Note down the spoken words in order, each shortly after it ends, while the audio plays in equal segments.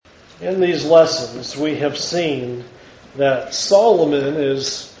In these lessons, we have seen that Solomon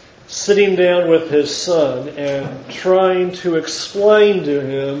is sitting down with his son and trying to explain to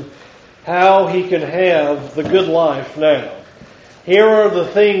him how he can have the good life now. Here are the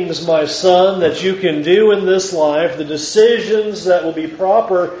things, my son, that you can do in this life, the decisions that will be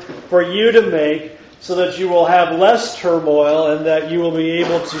proper for you to make so that you will have less turmoil and that you will be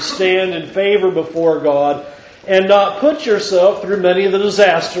able to stand in favor before God and not put yourself through many of the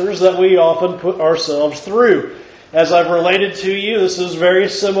disasters that we often put ourselves through. As I've related to you, this is very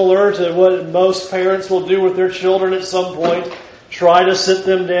similar to what most parents will do with their children at some point. Try to sit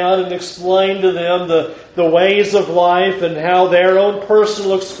them down and explain to them the ways of life and how their own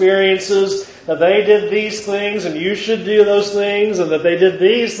personal experiences, that they did these things and you should do those things, and that they did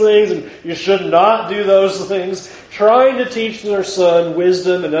these things and you should not do those things. Trying to teach their son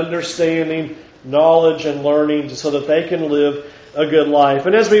wisdom and understanding, knowledge and learning so that they can live a good life.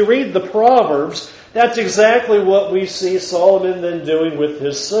 And as we read the Proverbs, that's exactly what we see Solomon then doing with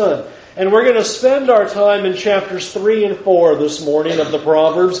his son. And we're going to spend our time in chapters 3 and 4 this morning of the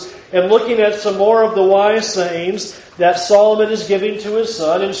Proverbs and looking at some more of the wise sayings that Solomon is giving to his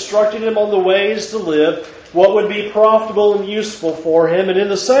son, instructing him on the ways to live, what would be profitable and useful for him. And in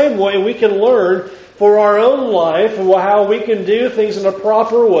the same way, we can learn for our own life and how we can do things in a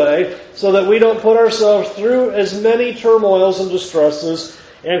proper way so that we don't put ourselves through as many turmoils and distresses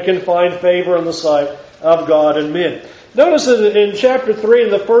and can find favor in the sight of God and men. Notice in chapter 3, in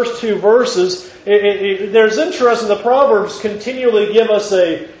the first two verses, there's interest in the Proverbs continually give us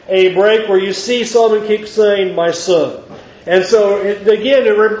a break where you see Solomon keep saying, my son. And so, again,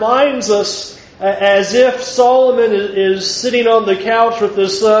 it reminds us as if Solomon is sitting on the couch with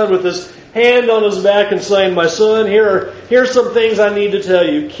his son with his hand on his back and saying, my son, here's some things I need to tell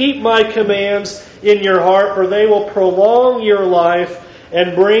you. Keep my commands in your heart, for they will prolong your life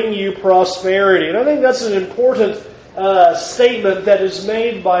and bring you prosperity. And I think that's an important statement that is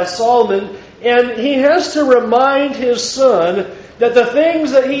made by Solomon, and he has to remind his son that the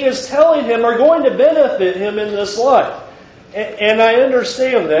things that he is telling him are going to benefit him in this life. And I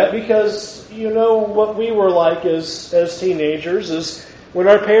understand that because, you know, what we were like as teenagers is when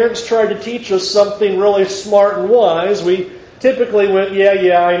our parents tried to teach us something really smart and wise, we typically went,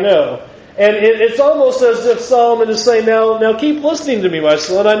 yeah, I know. And it's almost as if Solomon is saying, now keep listening to me, my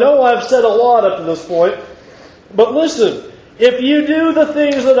son. I know I've said a lot up to this point, but listen, if you do the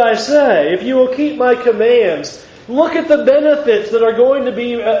things that I say, if you will keep my commands, look at the benefits that are going to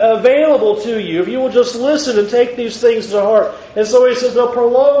be available to you if you will just listen and take these things to heart. And so he says, they'll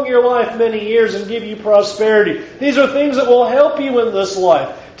prolong your life many years and give you prosperity. These are things that will help you in this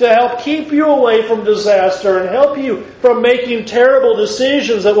life, to help keep you away from disaster and help you from making terrible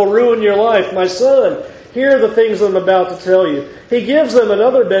decisions that will ruin your life. My son, here are the things I'm about to tell you. He gives them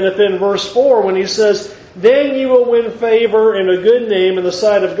another benefit in verse 4 when he says, then you will win favor and a good name in the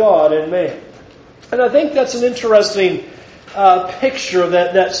sight of God and man. And I think that's an interesting picture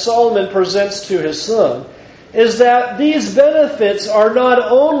that Solomon presents to his son, is that these benefits are not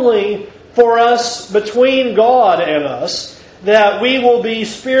only for us between God and us, that we will be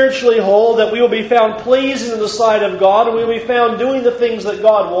spiritually whole, that we will be found pleasing in the sight of God, and we will be found doing the things that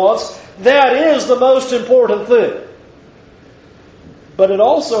God wants. That is the most important thing. But it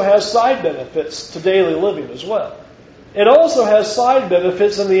also has side benefits to daily living as well. It also has side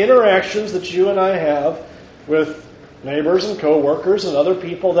benefits in the interactions that you and I have with neighbors and co-workers and other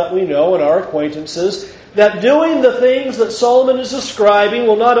people that we know and our acquaintances, that doing the things that Solomon is describing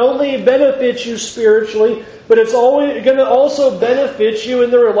will not only benefit you spiritually, but it's always going to also benefit you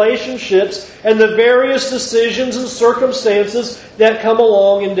in the relationships and the various decisions and circumstances that come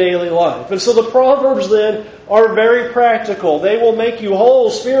along in daily life. And so the Proverbs then are very practical. They will make you whole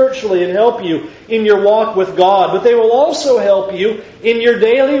spiritually and help you in your walk with God. But they will also help you in your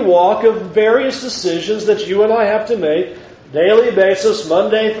daily walk of various decisions that you and I have to make. Daily basis,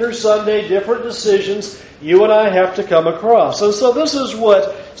 Monday through Sunday, different decisions you and I have to come across. And so this is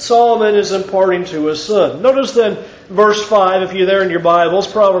what Solomon is imparting to his son. Notice then verse 5, if you're there in your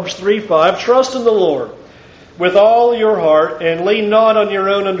Bibles, Proverbs 3:5, trust in the Lord with all your heart and lean not on your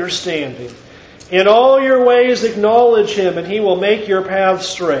own understanding. In all your ways acknowledge Him, and He will make your paths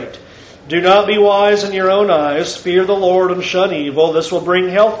straight. Do not be wise in your own eyes. Fear the Lord and shun evil. This will bring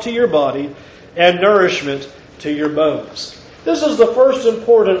health to your body and nourishment to your bones. This is the first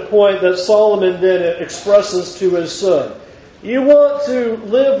important point that Solomon then expresses to his son. You want to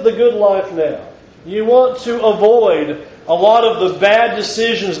live the good life now. You want to avoid a lot of the bad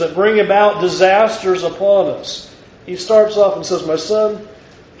decisions that bring about disasters upon us. He starts off and says, my son,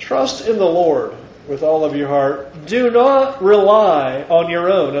 trust in the Lord with all of your heart. Do not rely on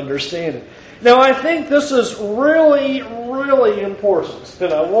your own understanding. Now, I think this is really, really important.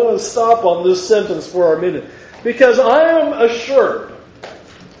 And I want to stop on this sentence for a minute. Because I am assured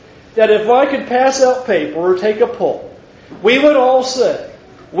that if I could pass out paper or take a poll, we would all say,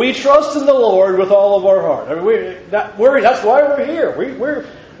 we trust in the Lord with all of our heart. I mean, that's why we're here.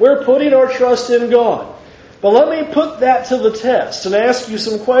 We're putting our trust in God. But let me put that to the test and ask you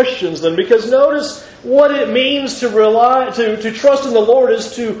some questions then. Because notice what it means to trust in the Lord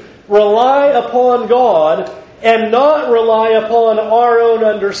is to rely upon God and not rely upon our own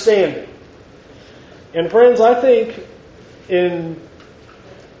understanding. And friends, I think in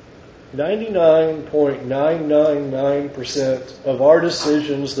 99.999% of our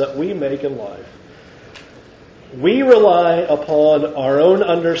decisions that we make in life, we rely upon our own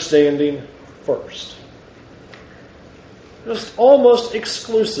understanding first. Just almost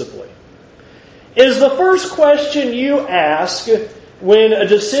exclusively. Is the first question you ask when a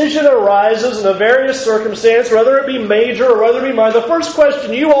decision arises in a various circumstance, whether it be major or whether it be minor, the first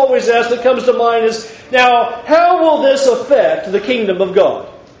question you always ask that comes to mind is, now, how will this affect the kingdom of God?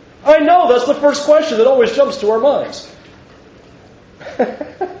 I know that's the first question that always jumps to our minds.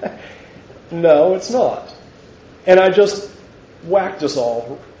 No, it's not. And I just whacked us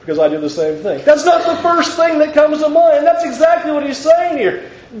all because I do the same thing. That's not the first thing that comes to mind. That's exactly what he's saying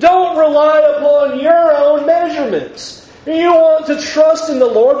here. Don't rely upon your own measurements. You want to trust in the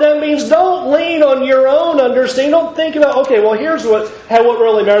Lord. That means don't lean on your own understanding. Don't think about, okay, well, here's what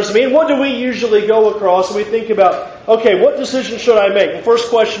really matters to me. And what do we usually go across? And we think about, okay, what decision should I make? The first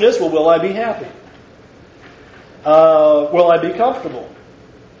question is, well, will I be happy? Will I be comfortable?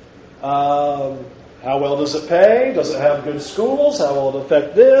 How well does it pay? Does it have good schools? How will it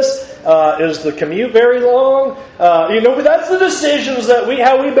affect this? Is the commute very long? That's the decisions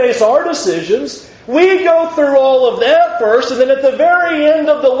how we base our decisions. We go through all of that first, and then at the very end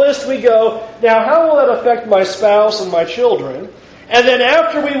of the list we go, now how will that affect my spouse and my children? And then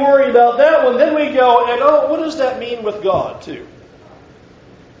after we worry about that one, then we go, and what does that mean with God too?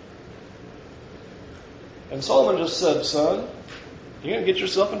 And Solomon just said, son, you're going to get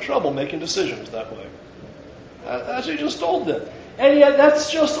yourself in trouble making decisions that way. That's what he just told them. And yet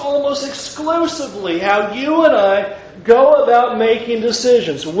that's just almost exclusively how you and I go about making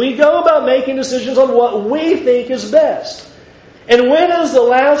decisions. We go about making decisions on what we think is best. And when is the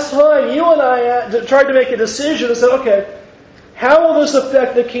last time you and I tried to make a decision and said, okay, how will this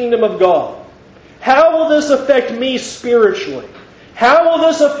affect the kingdom of God? How will this affect me spiritually? How will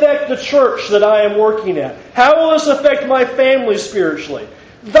this affect the church that I am working at? How will this affect my family spiritually?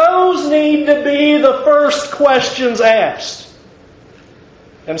 Those need to be the first questions asked.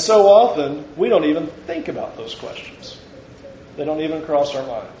 And so often, we don't even think about those questions. They don't even cross our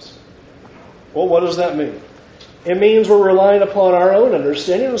minds. Well, what does that mean? It means we're relying upon our own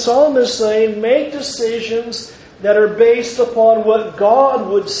understanding. And Solomon is saying, make decisions that are based upon what God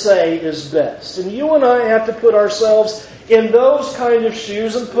would say is best. And you and I have to put ourselves in those kind of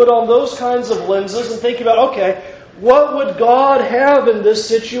shoes and put on those kinds of lenses and think about, okay, what would God have in this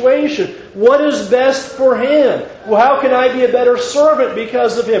situation? What is best for Him? Well, how can I be a better servant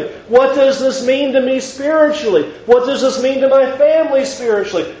because of Him? What does this mean to me spiritually? What does this mean to my family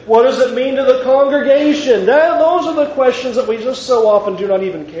spiritually? What does it mean to the congregation? Those are the questions that we just so often do not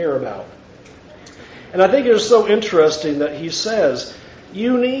even care about. And I think it is so interesting that he says,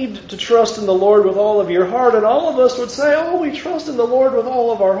 you need to trust in the Lord with all of your heart. And all of us would say, we trust in the Lord with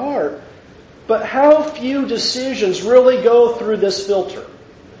all of our heart. But how few decisions really go through this filter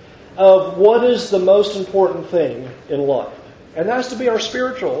of what is the most important thing in life. And that has to be our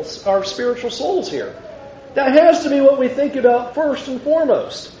spiritual souls here. That has to be what we think about first and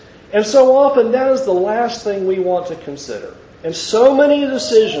foremost. And so often that is the last thing we want to consider. And so many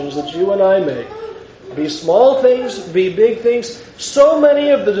decisions that you and I make, be small things, be big things, so many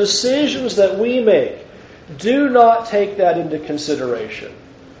of the decisions that we make do not take that into consideration.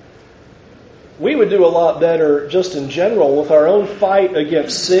 We would do a lot better just in general with our own fight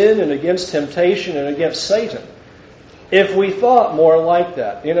against sin and against temptation and against Satan if we thought more like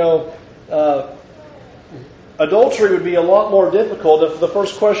that. Adultery would be a lot more difficult if the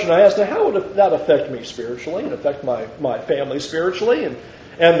first question I asked, now how would that affect me spiritually and affect my family spiritually and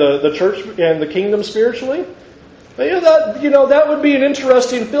the church and the kingdom spiritually? But that would be an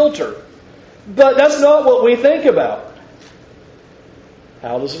interesting filter. But that's not what we think about.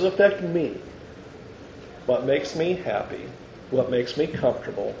 How does it affect me? What makes me happy? What makes me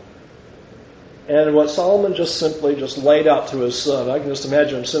comfortable? And what Solomon just simply laid out to his son, I can just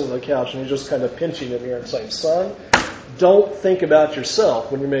imagine him sitting on the couch and he's just kind of pinching him here and saying, son, don't think about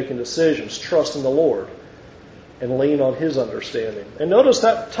yourself when you're making decisions. Trust in the Lord and lean on His understanding. And notice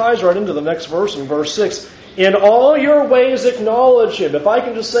that ties right into the next verse in verse 6. In all your ways acknowledge Him. If I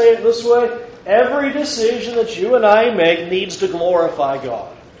can just say it this way, every decision that you and I make needs to glorify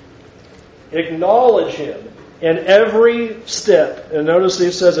God. Acknowledge Him in every step. And notice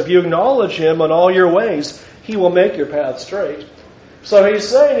He says, if you acknowledge Him on all your ways, He will make your path straight. So He's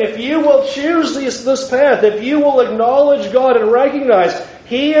saying, if you will choose this path, if you will acknowledge God and recognize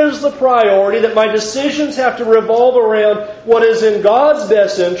He is the priority, that my decisions have to revolve around what is in God's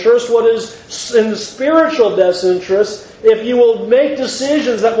best interest, what is in the spiritual best interest, if you will make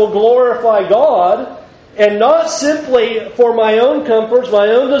decisions that will glorify God, and not simply for my own comforts, my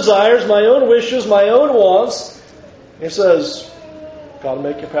own desires, my own wishes, my own wants, He says, God will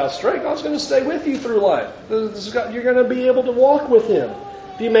make your path straight. God's going to stay with you through life. You're going to be able to walk with Him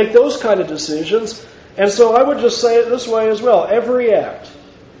if you make those kind of decisions. And so I would just say it this way as well. Every act,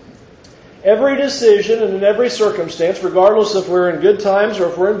 every decision, and in every circumstance, regardless if we're in good times or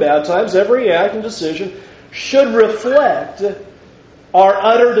if we're in bad times, every act and decision should reflect our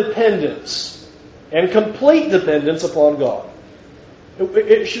utter dependence and complete dependence upon God.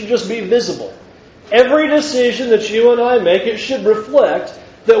 It should just be visible. Every decision that you and I make, it should reflect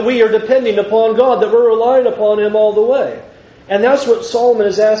that we are depending upon God, that we're relying upon Him all the way. And that's what Solomon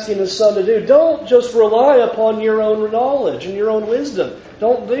is asking his son to do. Don't just rely upon your own knowledge and your own wisdom.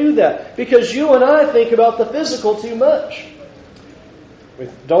 Don't do that. Because you and I think about the physical too much. We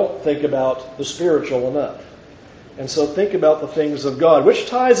don't think about the spiritual enough. And so think about the things of God, which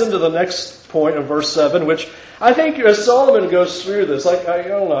ties into the next point of verse 7, which I think as Solomon goes through this, I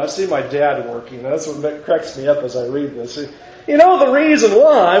don't know, I see my dad working. That's what cracks me up as I read this. You know the reason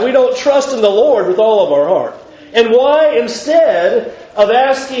why we don't trust in the Lord with all of our heart. And why instead of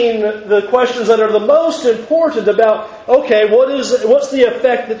asking the questions that are the most important about, okay, what's the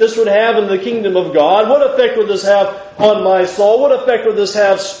effect that this would have in the kingdom of God? What effect would this have on my soul? What effect would this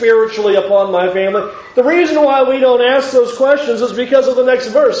have spiritually upon my family? The reason why we don't ask those questions is because of the next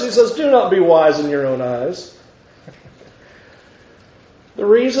verse. He says, do not be wise in your own eyes. The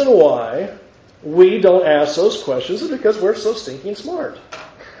reason why we don't ask those questions is because we're so stinking smart.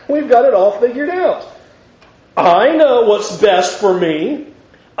 We've got it all figured out. I know what's best for me.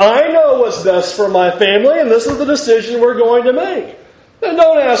 I know what's best for my family, and this is the decision we're going to make. And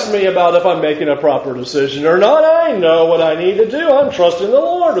don't ask me about if I'm making a proper decision or not. I know what I need to do. I'm trusting the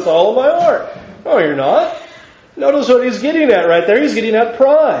Lord with all of my heart. No, you're not. Notice what he's getting at right there. He's getting at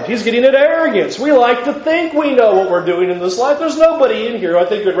pride. He's getting at arrogance. We like to think we know what we're doing in this life. There's nobody in here, I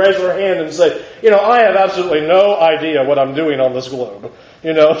think, could raise their hand and say, I have absolutely no idea what I'm doing on this globe.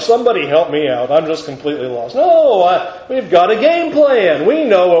 Somebody help me out. I'm just completely lost. No, we've got a game plan. We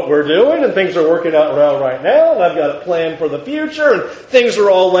know what we're doing, and things are working out well right now, and I've got a plan for the future, and things are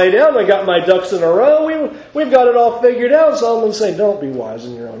all laid out, and I got my ducks in a row. We've got it all figured out. Solomon's saying, don't be wise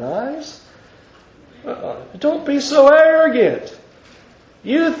in your own eyes. Don't be so arrogant.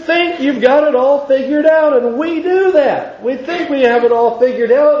 You think you've got it all figured out, and we do that. We think we have it all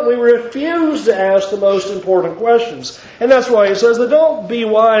figured out, and we refuse to ask the most important questions. And that's why he says that don't be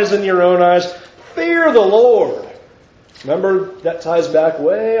wise in your own eyes. Fear the Lord. Remember, that ties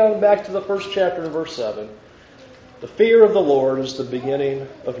way on back to the first chapter of verse 7. The fear of the Lord is the beginning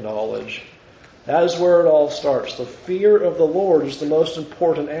of knowledge. That is where it all starts. The fear of the Lord is the most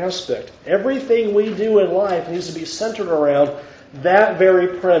important aspect. Everything we do in life needs to be centered around that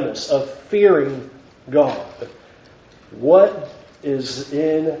very premise of fearing God. What is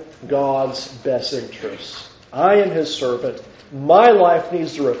in God's best interests? I am His servant. My life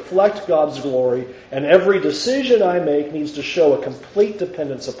needs to reflect God's glory, and every decision I make needs to show a complete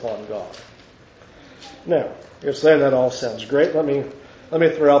dependence upon God. Now, you're saying that all sounds great. Let me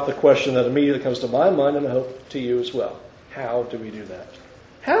throw out the question that immediately comes to my mind, and I hope to you as well. How do we do that?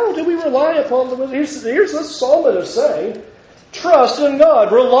 How do we rely upon the... Here's what Solomon is saying. Trust in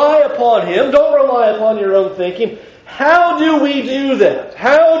God. Rely upon Him. Don't rely upon your own thinking. How do we do that?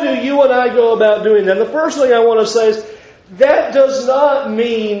 How do you and I go about doing that? The first thing I want to say is that does not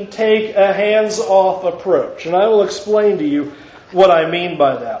mean take a hands-off approach. And I will explain to you what I mean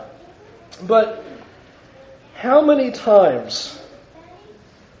by that. But how many times...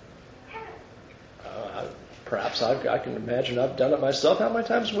 Perhaps I can imagine I've done it myself. How many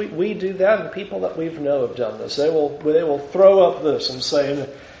times we do that, and people that we know have done this. They will throw up this and say,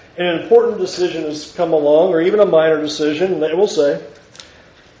 an important decision has come along, or even a minor decision, and they will say,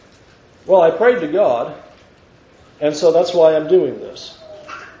 well, I prayed to God, and so that's why I'm doing this.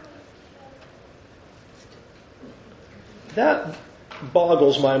 That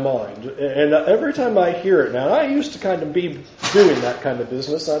boggles my mind. And every time I hear it now, and I used to kind of be doing that kind of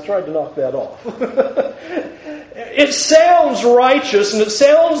business, I tried to knock that off. It sounds righteous and it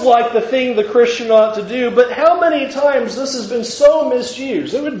sounds like the thing the Christian ought to do, but how many times this has been so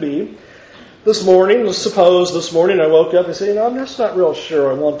misused? It would be this morning, let's suppose this morning I woke up and said, I'm just not real sure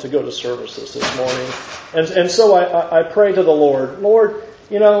I want to go to services this morning. And so I pray to the Lord, Lord,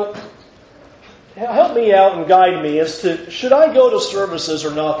 help me out and guide me as to, should I go to services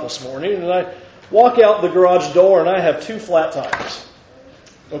or not this morning? And I walk out the garage door and I have 2 flat tires.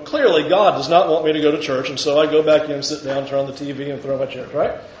 Well, clearly God does not want me to go to church, and so I go back in, sit down, turn on the TV, and throw my chairs,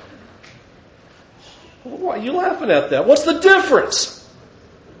 right? Why are you laughing at that? What's the difference?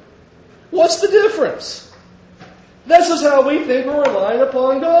 What's the difference? This is how we think we're relying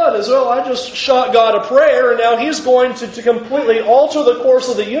upon God. As well, I just shot God a prayer, and now He's going to completely alter the course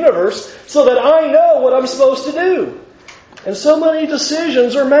of the universe so that I know what I'm supposed to do. And so many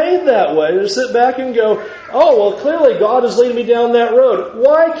decisions are made that way. To sit back and go, oh, well, clearly God is leading me down that road.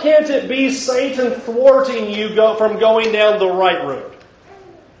 Why can't it be Satan thwarting you from going down the right road?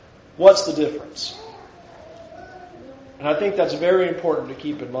 What's the difference? And I think that's very important to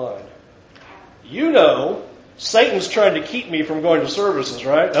keep in mind. Satan's trying to keep me from going to services,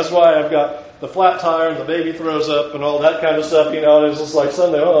 right? That's why I've got the flat tire and the baby throws up and all that kind of stuff, and it's just like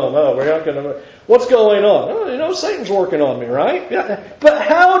Sunday, oh no, we're not going to... What's going on? Oh, Satan's working on me, right? Yeah. But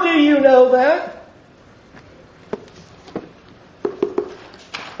how do you know that?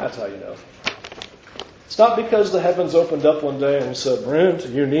 That's how you know. It's not because the heavens opened up one day and said, Brent,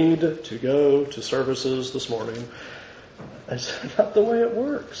 you need to go to services this morning. That's not the way it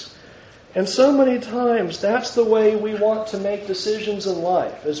works. And so many times, that's the way we want to make decisions in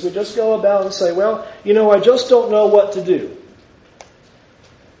life, is we just go about and say, well, I just don't know what to do.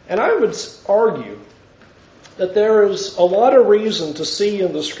 And I would argue that there is a lot of reason to see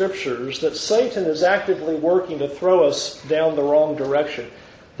in the Scriptures that Satan is actively working to throw us down the wrong direction.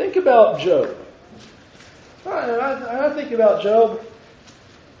 Think about Job. I think about Job.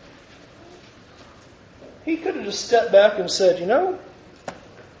 He could have just stepped back and said,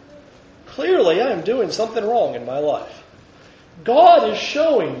 clearly I am doing something wrong in my life. God is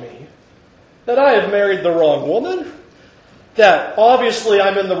showing me that I have married the wrong woman, that obviously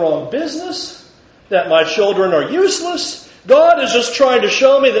I'm in the wrong business, that my children are useless. God is just trying to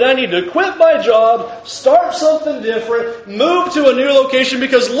show me that I need to quit my job, start something different, move to a new location,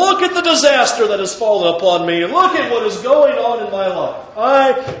 because look at the disaster that has fallen upon me. Look at what is going on in my life.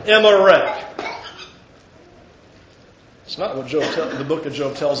 I am a wreck. It's not what the book of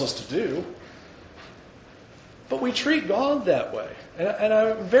Job tells us to do. But we treat God that way. And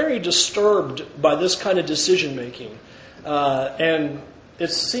I'm very disturbed by this kind of decision making. And it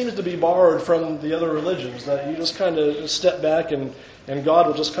seems to be borrowed from the other religions, that you just kind of step back and God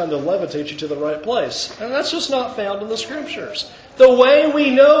will just kind of levitate you to the right place. And that's just not found in the Scriptures. The way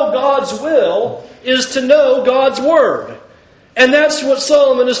we know God's will is to know God's Word. And that's what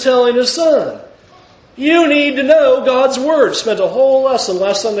Solomon is telling his son. You need to know God's Word. Spent a whole lesson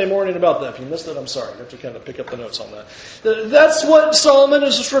last Sunday morning about that. If you missed it, I'm sorry. I have to kind of pick up the notes on that. That's what Solomon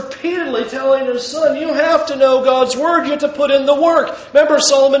is just repeatedly telling his son. You have to know God's Word. You have to put in the work. Remember,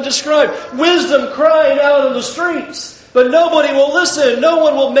 Solomon described wisdom crying out in the streets, but nobody will listen. No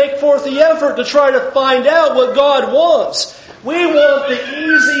one will make forth the effort to try to find out what God wants. We want the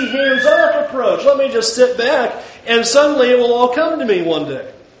easy, hands-off approach. Let me just sit back, and suddenly it will all come to me one day.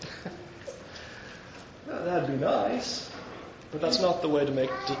 That'd be nice, but that's not the way to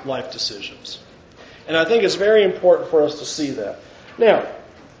make life decisions. And I think it's very important for us to see that. Now,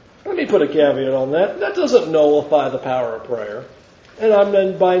 let me put a caveat on that. That doesn't nullify the power of prayer. And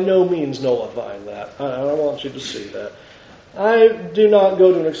I'm by no means nullifying that. I want you to see that. I do not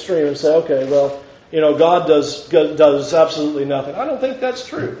go to an extreme and say, okay, well, God does absolutely nothing. I don't think that's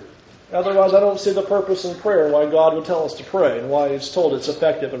true. Otherwise, I don't see the purpose in prayer, why God would tell us to pray, and why He's told it's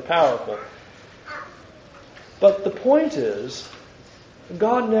effective and powerful. But the point is,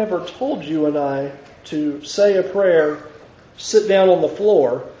 God never told you and I to say a prayer, sit down on the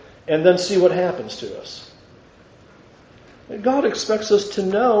floor, and then see what happens to us. God expects us to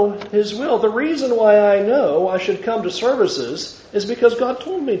know His will. The reason why I know I should come to services is because God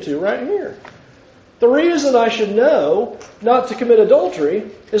told me to right here. The reason I should know not to commit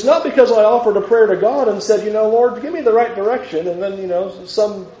adultery is not because I offered a prayer to God and said, Lord, give me the right direction, and then,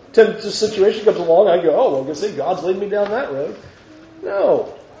 some situation comes along, I go, oh, well, see, God's leading me down that road.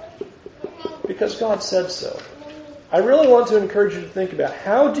 No. Because God said so. I really want to encourage you to think about,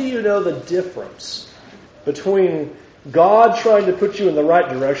 how do you know the difference between God trying to put you in the right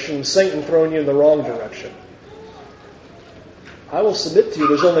direction and Satan throwing you in the wrong direction? I will submit to you,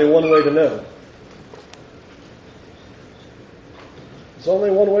 there's only one way to know. There's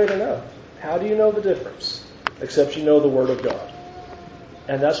only one way to know. How do you know the difference? Except you know the Word of God.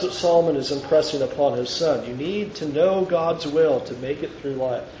 And that's what Solomon is impressing upon his son. You need to know God's will to make it through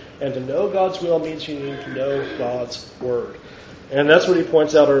life. And to know God's will means you need to know God's Word. And that's what he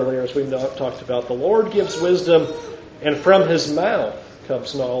points out earlier as we talked about. The Lord gives wisdom, and from His mouth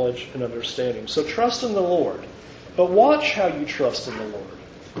comes knowledge and understanding. So trust in the Lord. But watch how you trust in the Lord.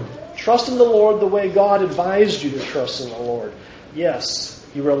 Trust in the Lord the way God advised you to trust in the Lord. Yes,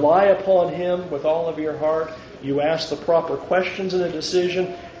 you rely upon Him with all of your heart. You ask the proper questions in a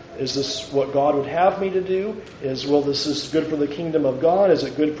decision. Is this what God would have me to do? This is good for the kingdom of God? Is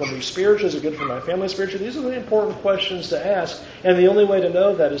it good for me spiritually? Is it good for my family spiritually? These are the important questions to ask. And the only way to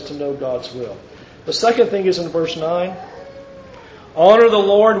know that is to know God's will. The second thing is in verse 9. Honor the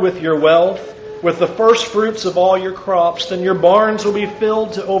Lord with your wealth, with the first fruits of all your crops. Then your barns will be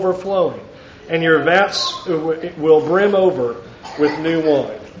filled to overflowing, and your vats will brim over with new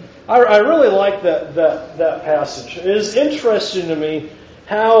wine. I really like that passage. It is interesting to me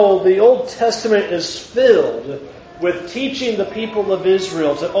how the Old Testament is filled with teaching the people of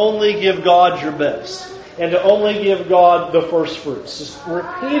Israel to only give God your best and to only give God the first fruits. Just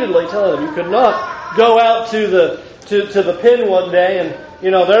repeatedly telling them you could not go out to the pen one day and,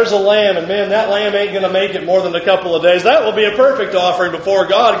 there's a lamb, and man, that lamb ain't going to make it more than a couple of days. That will be a perfect offering before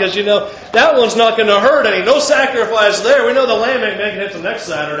God because, that one's not going to hurt any. No sacrifice there. We know the lamb ain't making it till next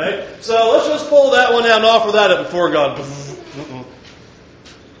Saturday. So let's just pull that one out and offer that before God.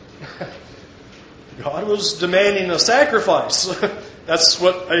 God was demanding a sacrifice. That's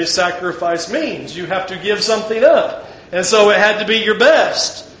what a sacrifice means. You have to give something up. And so it had to be your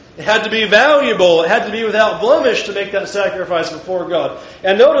best. It had to be valuable. It had to be without blemish to make that sacrifice before God.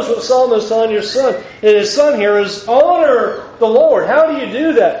 And notice what Solomon is telling his son here is honor the Lord. How do you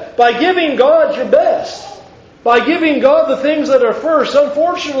do that? By giving God your best. By giving God the things that are first.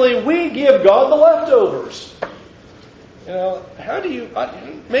 Unfortunately, we give God the leftovers.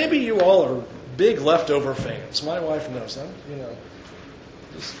 Maybe you all are big leftover fans. My wife knows that.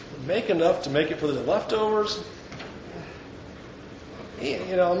 Just make enough to make it for the leftovers.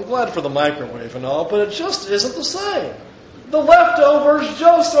 I'm glad for the microwave and all, but it just isn't the same. The leftovers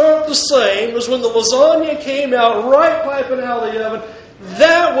just aren't the same as when the lasagna came out right piping out of the oven.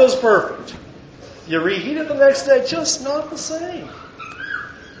 That was perfect. You reheat it the next day, just not the same.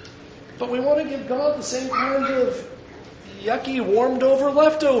 But we want to give God the same kind of yucky, warmed over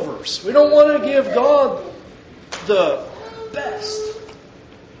leftovers. We don't want to give God the best.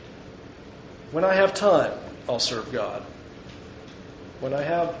 When I have time, I'll serve God. When I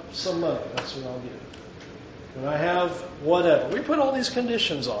have some money, that's what I'll give. When I have whatever. We put all these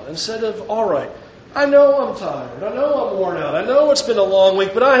conditions on instead of, all right, I know I'm tired. I know I'm worn out. I know it's been a long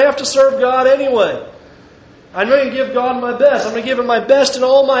week, but I have to serve God anyway. I'm going to give God my best. I'm going to give Him my best in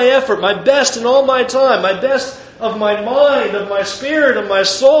all my effort, my best in all my time, my best of my mind, of my spirit, of my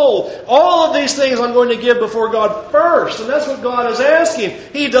soul. All of these things I'm going to give before God first. And that's what God is asking.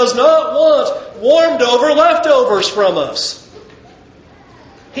 He does not want warmed over leftovers from us.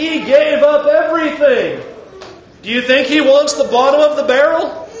 He gave up everything. Do you think He wants the bottom of the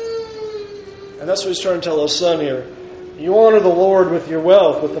barrel? And that's what He's trying to tell His son here. You honor the Lord with your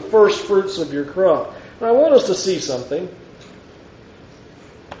wealth, with the first fruits of your crop. And I want us to see something.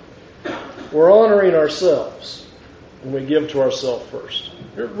 We're honoring ourselves when we give to ourselves first.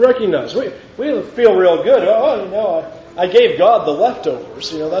 Recognize, we feel real good. I gave God the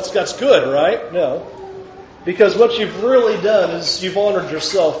leftovers. That's good, right? No. Because what you've really done is you've honored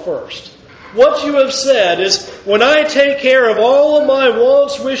yourself first. What you have said is, when I take care of all of my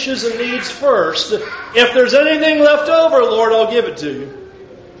wants, wishes, and needs first, if there's anything left over, Lord, I'll give it to you.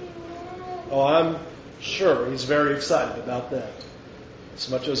 Oh, I'm sure He's very excited about that. As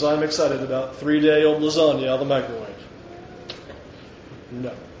much as I'm excited about 3-day-old lasagna out of the microwave.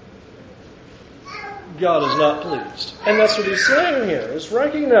 No. God is not pleased. And that's what He's saying here, is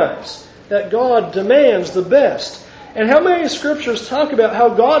recognize that God demands the best. And how many scriptures talk about how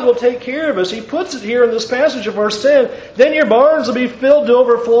God will take care of us? He puts it here in this passage of verse 10. Then your barns will be filled to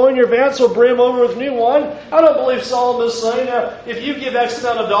overflowing, your vats will brim over with new wine. I don't believe Solomon is saying, if you give X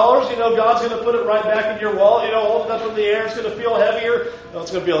amount of dollars, God's going to put it right back in your wallet. Hold it up in the air, it's going to feel heavier. Well,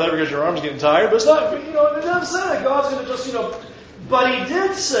 it's going to feel heavier because your arm's getting tired. But it's not, it doesn't say that God's going to just, But He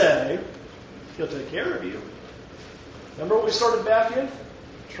did say, He'll take care of you. Remember what we started back in?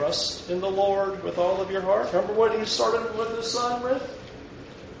 Trust in the Lord with all of your heart. Remember what He started with His son with?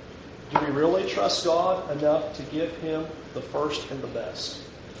 Do we really trust God enough to give Him the first and the best?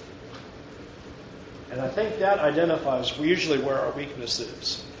 And I think that identifies usually where our weakness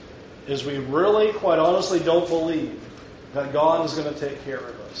is we really, quite honestly, don't believe that God is going to take care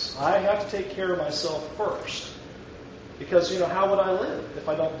of us. I have to take care of myself first. Because, how would I live if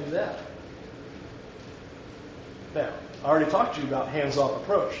I don't do that? Now, I already talked to you about hands-off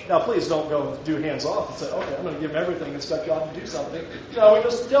approach. Now, please don't go do hands-off and say, okay, I'm going to give him everything and expect God to do something. No, we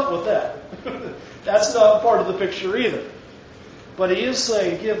just dealt with that. That's not part of the picture either. But he is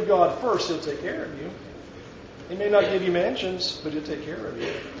saying, give God first, he'll take care of you. He may not give you mansions, but he'll take care of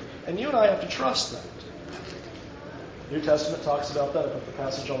you. And you and I have to trust that. New Testament talks about that. I put the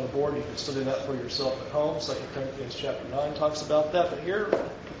passage on the board. You can study that for yourself at home. 2 Corinthians chapter 9 talks about that. But here,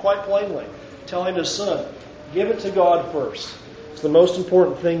 quite plainly, telling his son, give it to God first. It's the most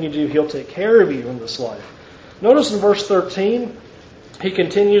important thing you do. He'll take care of you in this life. Notice in verse 13, he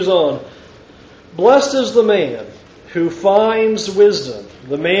continues on. Blessed is the man who finds wisdom,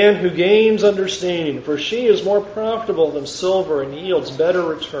 the man who gains understanding, for she is more profitable than silver and yields better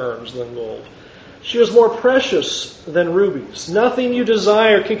returns than gold. She is more precious than rubies. Nothing you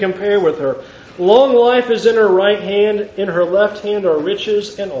desire can compare with her. Long life is in her right hand. In her left hand are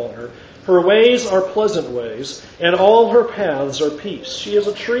riches and honor. Her ways are pleasant ways, and all her paths are peace. She is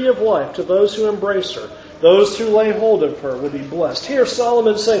a tree of life to those who embrace her. Those who lay hold of her will be blessed. Here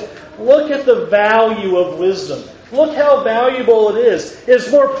Solomon saying, look at the value of wisdom. Look how valuable it is.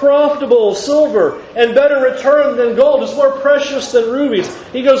 It's more profitable silver and better return than gold. It's more precious than rubies.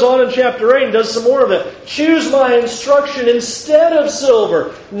 He goes on in chapter 8 and does some more of it. Choose my instruction instead of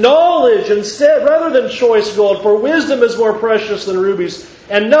silver. Knowledge instead, rather than choice gold. For wisdom is more precious than rubies.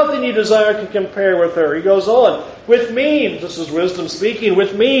 And nothing you desire can compare with her. He goes on. With me, this is wisdom speaking,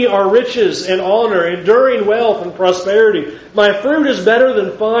 with me are riches and honor, enduring wealth and prosperity. My fruit is better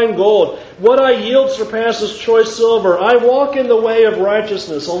than fine gold. What I yield surpasses choice silver. I walk in the way of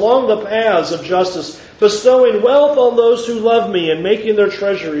righteousness, along the paths of justice, bestowing wealth on those who love me and making their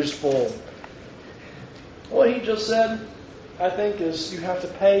treasuries full. What he just said, I think, is you have to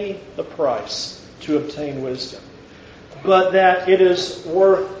pay the price to obtain wisdom. But that it is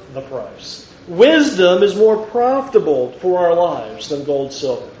worth the price. Wisdom is more profitable for our lives than gold,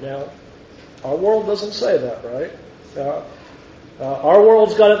 silver. Now, our world doesn't say that, right? Our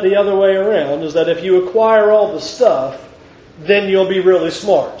world's got it the other way around, is that if you acquire all the stuff, then you'll be really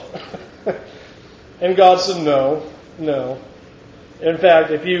smart. And God said, no. In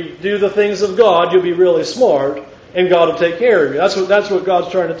fact, if you do the things of God, you'll be really smart, and God will take care of you. That's what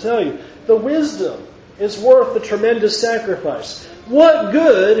God's trying to tell you. The wisdom is worth the tremendous sacrifice. What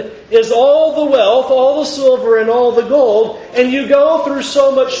good is all the wealth, all the silver, and all the gold, and you go through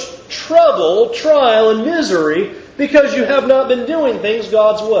so much trouble, trial, and misery because you have not been doing things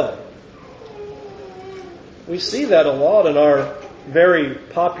God's way? We see that a lot in our very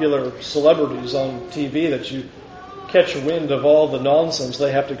popular celebrities on TV, that you catch wind of all the nonsense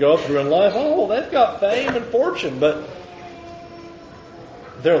they have to go through in life. Oh, they've got fame and fortune, but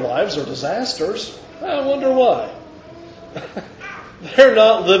their lives are disasters. I wonder why. They're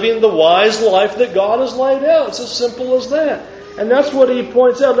not living the wise life that God has laid out. It's as simple as that. And that's what he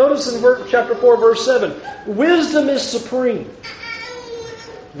points out. Notice in chapter 4, verse 7. Wisdom is supreme.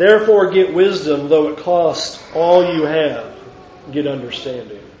 Therefore get wisdom, though it cost all you have. Get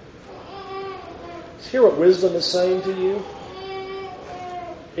understanding. Hear what wisdom is saying to you?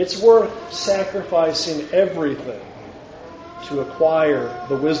 It's worth sacrificing everything to acquire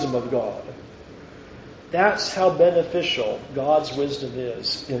the wisdom of God. That's how beneficial God's wisdom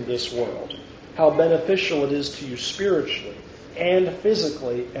is in this world. How beneficial it is to you spiritually and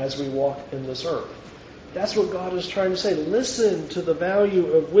physically as we walk in this earth. That's what God is trying to say. Listen to the value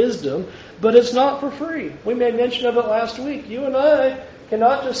of wisdom, but it's not for free. We made mention of it last week. You and I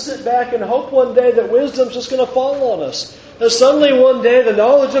cannot just sit back and hope one day that wisdom's just going to fall on us. That suddenly one day the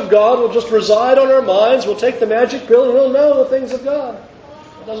knowledge of God will just reside on our minds. We'll take the magic pill and we'll know the things of God.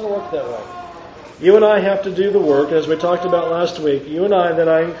 It doesn't work that way. You and I have to do the work, as we talked about last week. You and I, then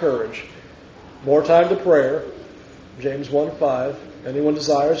I encourage, more time to prayer. James 1:5. Anyone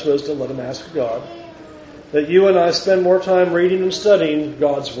desires wisdom, let him ask of God. That you and I spend more time reading and studying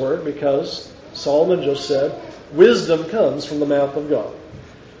God's Word, because Solomon just said, wisdom comes from the mouth of God.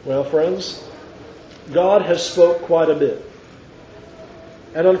 Well, friends, God has spoke quite a bit.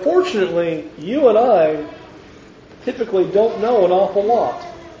 And unfortunately, you and I typically don't know an awful lot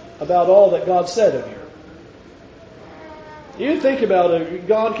about all that God said in here. You think about it,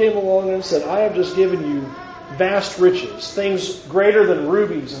 God came along and said, I have just given you vast riches, things greater than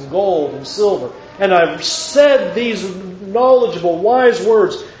rubies and gold and silver. And I've said these knowledgeable, wise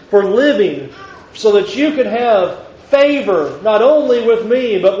words for living so that you can have favor, not only with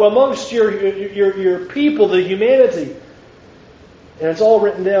me, but amongst your people, the humanity. And it's all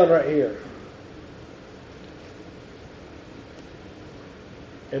written down right here.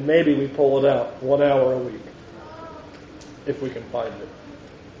 And maybe we pull it out 1 hour a week, if we can find it.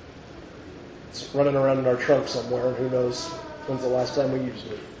 It's running around in our trunk somewhere, and who knows when's the last time we used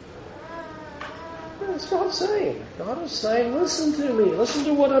it. That's what God saying. God is saying, listen to me. Listen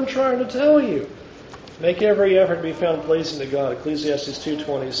to what I'm trying to tell you. Make every effort to be found pleasing to God. Ecclesiastes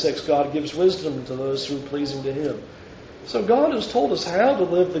 2:26. God gives wisdom to those who are pleasing to Him. So God has told us how to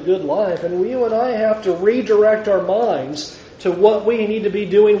live the good life, and you and I have to redirect our minds to what we need to be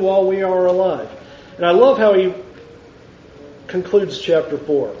doing while we are alive. And I love how he concludes chapter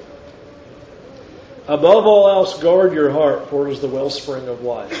 4. Above all else, guard your heart, for it is the wellspring of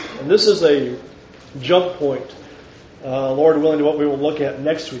life. And this is a jump point, Lord willing, to what we will look at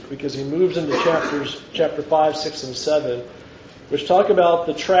next week, because he moves into chapter 5, 6, and 7, which talk about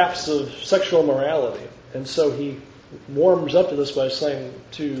the traps of sexual morality. And so he warms up to this by saying,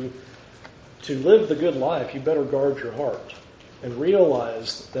 to live the good life, you better guard your heart and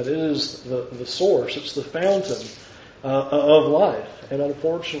realize that it is the source, it's the fountain of life. And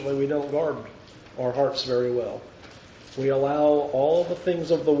unfortunately, we don't guard our hearts very well. We allow all the things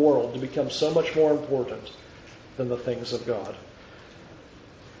of the world to become so much more important than the things of God.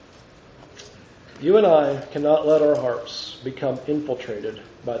 You and I cannot let our hearts become infiltrated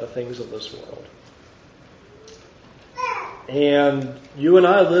by the things of this world. And you and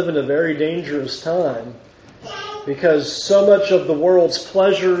I live in a very dangerous time because so much of the world's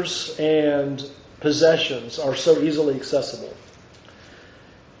pleasures and possessions are so easily accessible.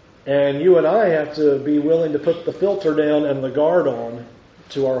 And you and I have to be willing to put the filter down and the guard on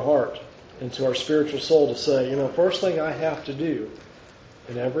to our heart and to our spiritual soul to say, first thing I have to do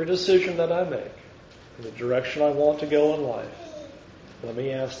in every decision that I make, in the direction I want to go in life, let me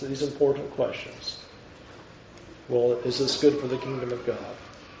ask these important questions. Well, is this good for the kingdom of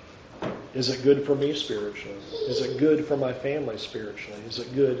God? Is it good for me spiritually? Is it good for my family spiritually? Is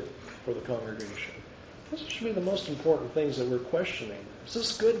it good for the congregation? Those should be the most important things that we're questioning. Is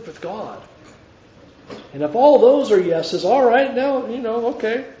this good with God? And if all those are yeses, all right, now,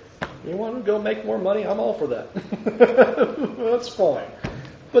 okay. You want to go make more money? I'm all for that. That's fine.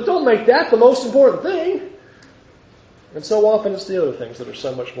 But don't make that the most important thing. And so often it's the other things that are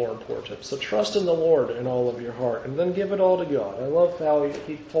so much more important. So trust in the Lord in all of your heart, and then give it all to God. I love how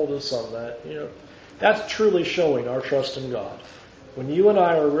he told us on that. That's truly showing our trust in God. When you and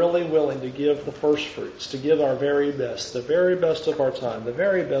I are really willing to give the first fruits, to give our very best, the very best of our time, the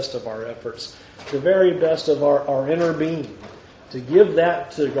very best of our efforts, the very best of our inner being, to give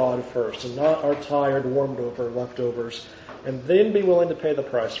that to God first, and not our tired, warmed over leftovers, and then be willing to pay the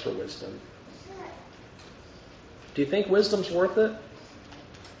price for wisdom. Do you think wisdom's worth it?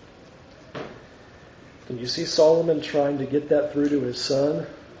 Can you see Solomon trying to get that through to his son?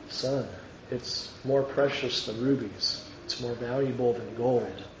 Son, it's more precious than rubies. It's more valuable than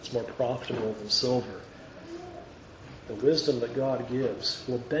gold. It's more profitable than silver. The wisdom that God gives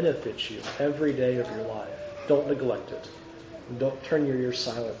will benefit you every day of your life. Don't neglect it. And don't turn your ears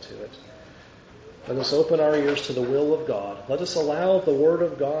silent to it. Let us open our ears to the will of God. Let us allow the Word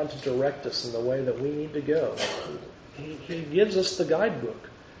of God to direct us in the way that we need to go. He gives us the guidebook.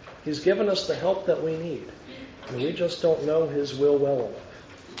 He's given us the help that we need. And we just don't know His will well enough.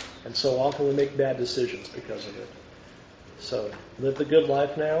 And so often we make bad decisions because of it. So live the good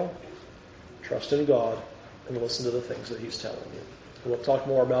life now. Trust in God. And listen to the things that He's telling you. We'll talk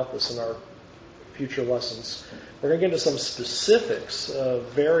more about this in our future lessons. We're going to get into some specifics of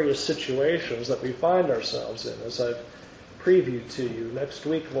various situations that we find ourselves in, as I've previewed to you. Next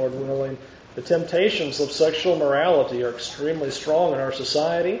week, Lord willing, the temptations of sexual morality are extremely strong in our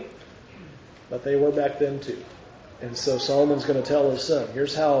society, but they were back then too. And so Solomon's going to tell his son,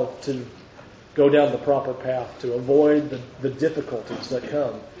 here's how to go down the proper path to avoid the difficulties that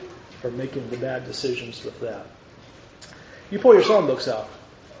come from making the bad decisions with that. You pull your psalm books out.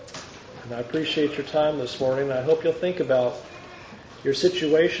 And I appreciate your time this morning. I hope you'll think about your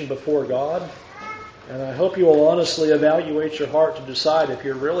situation before God. And I hope you will honestly evaluate your heart to decide if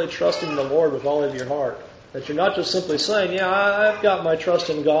you're really trusting the Lord with all of your heart. That you're not just simply saying, yeah, I've got my trust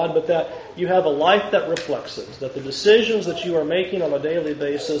in God, but that you have a life that reflects it. That the decisions that you are making on a daily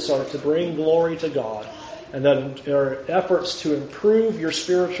basis are to bring glory to God. And that there are efforts to improve your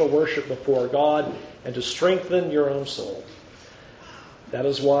spiritual worship before God and to strengthen your own soul. That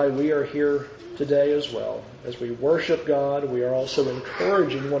is why we are here today as well. As we worship God, we are also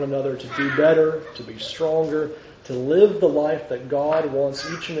encouraging one another to do better, to be stronger, to live the life that God wants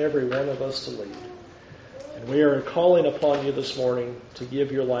each and every one of us to lead. And we are calling upon you this morning to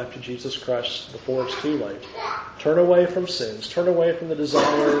give your life to Jesus Christ before it's too late. Turn away from sins. Turn away from the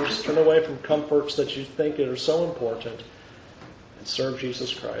desires. Turn away from comforts that you think are so important. And serve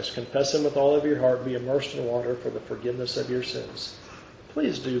Jesus Christ. Confess Him with all of your heart. Be immersed in water for the forgiveness of your sins.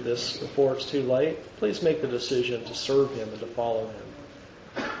 Please do this before it's too late. Please make the decision to serve Him and to follow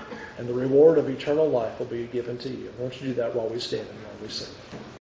Him. And the reward of eternal life will be given to you. Won't you do that while we stand and while we sing?